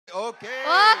okay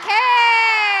okay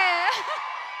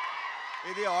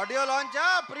ఇది audio లాంచా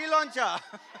pre లాంచా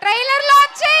trailer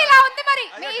launch ఇలా ఉంది మరి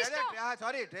మీ ఇష్టం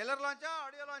సారీ ట్రైలర్ లాంచా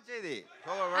ఆడియో లాంచ్ ఇది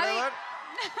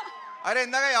అరే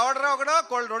ఇందాక ఎవడరా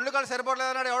ఒకడు రెండు కాళ్ళు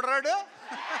సరిపోవట్లేదు అన్నాడు ఎవడరాడు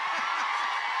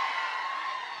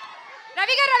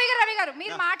రవి గారు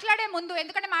మీరు మాట్లాడే ముందు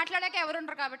ఎందుకంటే మాట్లాడాక ఎవరు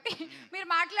ఉండరు కాబట్టి మీరు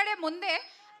మాట్లాడే ముందే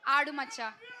ఆడు మచ్చా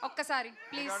ఒక్కసారి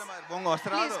ప్లీజ్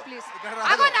ప్లీజ్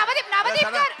ఆగో నవదీప్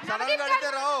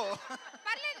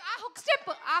పర్లేదు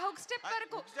ఆ హుక్ స్టెప్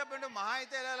వరకు మహా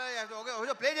అయితే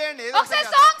ప్లే చేయండి ఒకసారి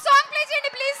సాంగ్ ప్లే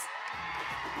చేయండి ప్లీజ్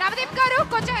నవదీప్ గారు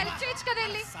కొంచెం హెల్ప్ చేయొచ్చు కదా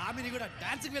వెళ్ళి సామిని కూడా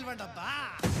డాన్స్ కి వెళ్ళండి అబ్బా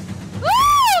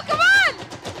కమ్ ఆన్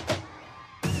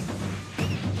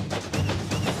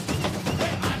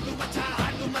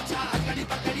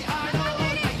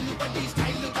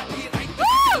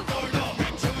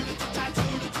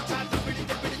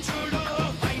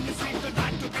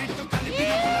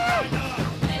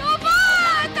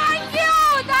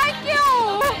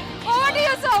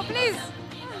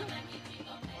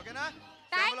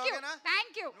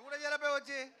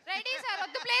రెడీ సార్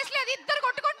వద్దు ప్లేస్ లేదు ఇద్దరు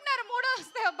కొట్టుకుంటున్నారు మూడో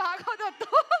వస్తే బాగోదొద్దు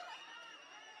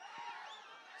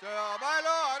సో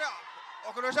అబ్బాయిలో అరే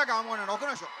ఒక నిమిషం కాముకోండి ఒక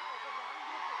నిమిషం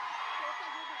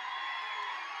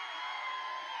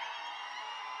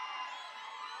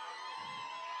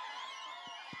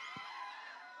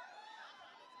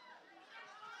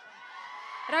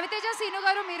రవితేజ సీను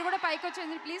గారు మీరు కూడా పైకి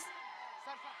వచ్చేయండి ప్లీజ్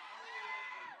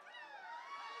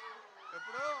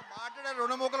ఎప్పుడు మాట్లాడే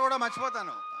రెండు ముక్కలు కూడా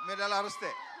మర్చిపోతాను మీరు ఎలా అరిస్తే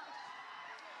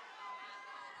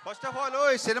ఫస్ట్ ఆఫ్ ఆల్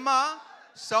ఈ సినిమా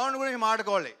సౌండ్ గురించి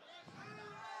మాట్లాడుకోవాలి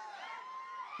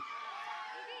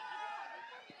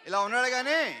ఇలా ఉన్నాడు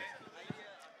కానీ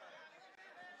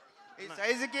ఈ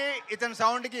సైజుకి ఇతని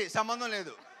సౌండ్కి సంబంధం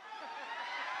లేదు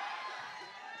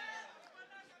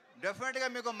డెఫినెట్గా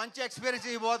మీకు మంచి ఎక్స్పీరియన్స్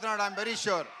ఇవ్వబోతున్నాడు I'm very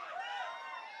sure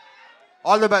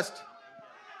all the best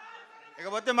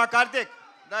ఇకపోతే మా కార్తీక్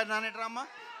నానేట్రామ్మా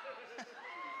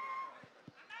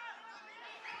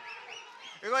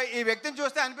ఇగో ఈ వ్యక్తిని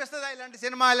చూస్తే అనిపిస్తుందా ఇలాంటి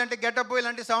సినిమా ఇలాంటి గెటప్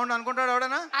ఇలాంటి సౌండ్ అనుకుంటాడు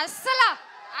ఎవడనా అస్సలు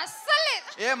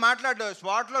ఏ మాట్లాడు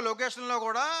స్పాట్లో లొకేషన్లో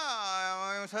కూడా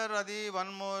సార్ అది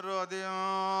వన్ మోర్ అది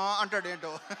అంటాడు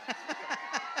ఏంటో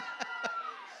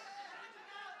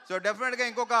సో డెఫినెట్గా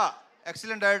ఇంకొక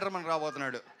ఎక్సలెంట్ డైరెక్టర్ మనకు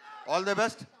రాబోతున్నాడు ఆల్ ది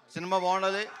బెస్ట్ సినిమా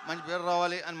బాగుండాలి మంచి పేరు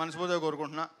రావాలి అని మనస్ఫూర్తిగా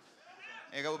కోరుకుంటున్నా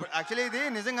ఇక యాక్చువల్లీ ఇది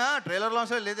నిజంగా ట్రైలర్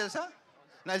లాంచ్ లేదు తెలుసా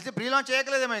నాకు తెలిసి ప్రీ లాంచ్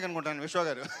చేయకలేదేమో అనుకుంటాను విశ్వ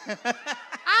గారు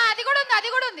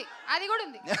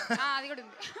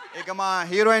ఇక మా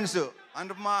హీరోయిన్స్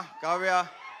అనుపమ కావ్య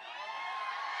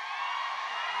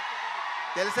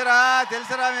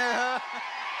తెలుసరా మీరు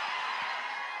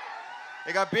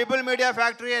ఇక పీపుల్ మీడియా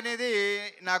ఫ్యాక్టరీ అనేది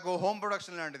నాకు హోమ్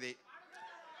ప్రొడక్షన్ లాంటిది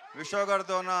విశ్వ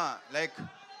గారితో లైక్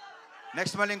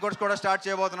నెక్స్ట్ మళ్ళీ ఇంకోటి కూడా స్టార్ట్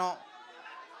చేయబోతున్నాం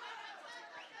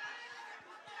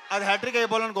అది హ్యాట్రిక్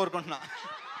అయిపోవాలని కోరుకుంటున్నా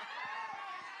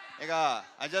ఇక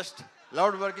I just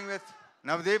loved working with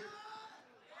Navdeep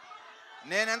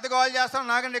నేను ఎంత కాల్ చేస్తానో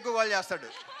నాకంటే ఎక్కువ కాల్ చేస్తాడు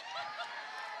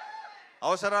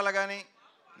అవసరాలు కానీ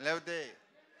లేకపోతే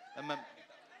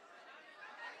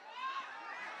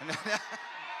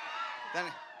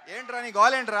ఏంట్రా నీ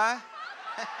గోల్ ఏంట్రా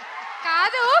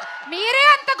కాదు మీరే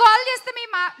అంత గోల్ చేస్తే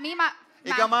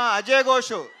ఇక మా అజయ్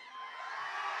ఘోష్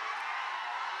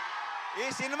ఈ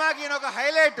సినిమాకి ఈయన ఒక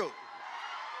హైలైట్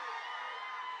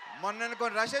మొన్న నేను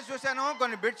కొన్ని రషెస్ చూశాను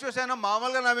కొన్ని బిట్స్ చూశాను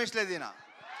మామూలుగా నవ్వించలేదు ఈయన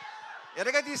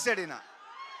ఎరగ తీసాడు ఈయన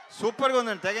సూపర్గా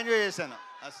ఉందండి తెగ ఎంజాయ్ చేశాను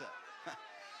అసలు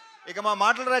ఇక మా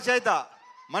మాటల రచయిత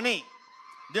మణి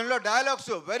దీనిలో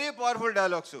డైలాగ్స్ వెరీ పవర్ఫుల్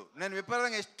డైలాగ్స్ నేను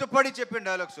విపరీతంగా ఇష్టపడి చెప్పిన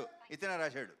డైలాగ్స్ ఇతనే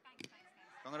రాశాడు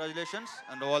congratulations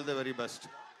and all the very best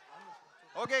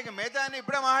okay ఇక మిగతా అని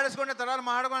ఇప్పుడే మాట్లాడేసుకుంటే తర్వాత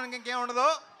మాట్లాడుకోవడానికి ఇంకేం ఉండదు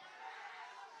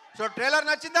సో ట్రైలర్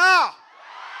నచ్చిందా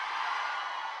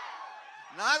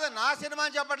నా సినిమా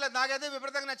అని చెప్పట్లేదు నాకైతే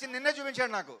విపరీతంగా నచ్చింది నిన్నే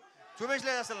చూపించాడు నాకు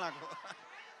చూపించలేదు అసలు నాకు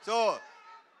so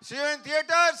see you in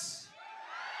theatres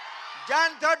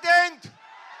Jan 13th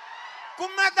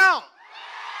కుమ్మేద్దాం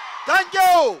thank you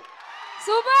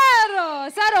super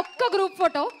sir ఒక్క గ్రూప్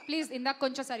ఫోటో ప్లీజ్ ఇందాక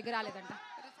కొంచెం సరిగ్గా రాలేదంట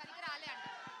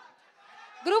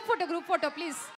గ్రూప్ ఫోటో ప్లీజ్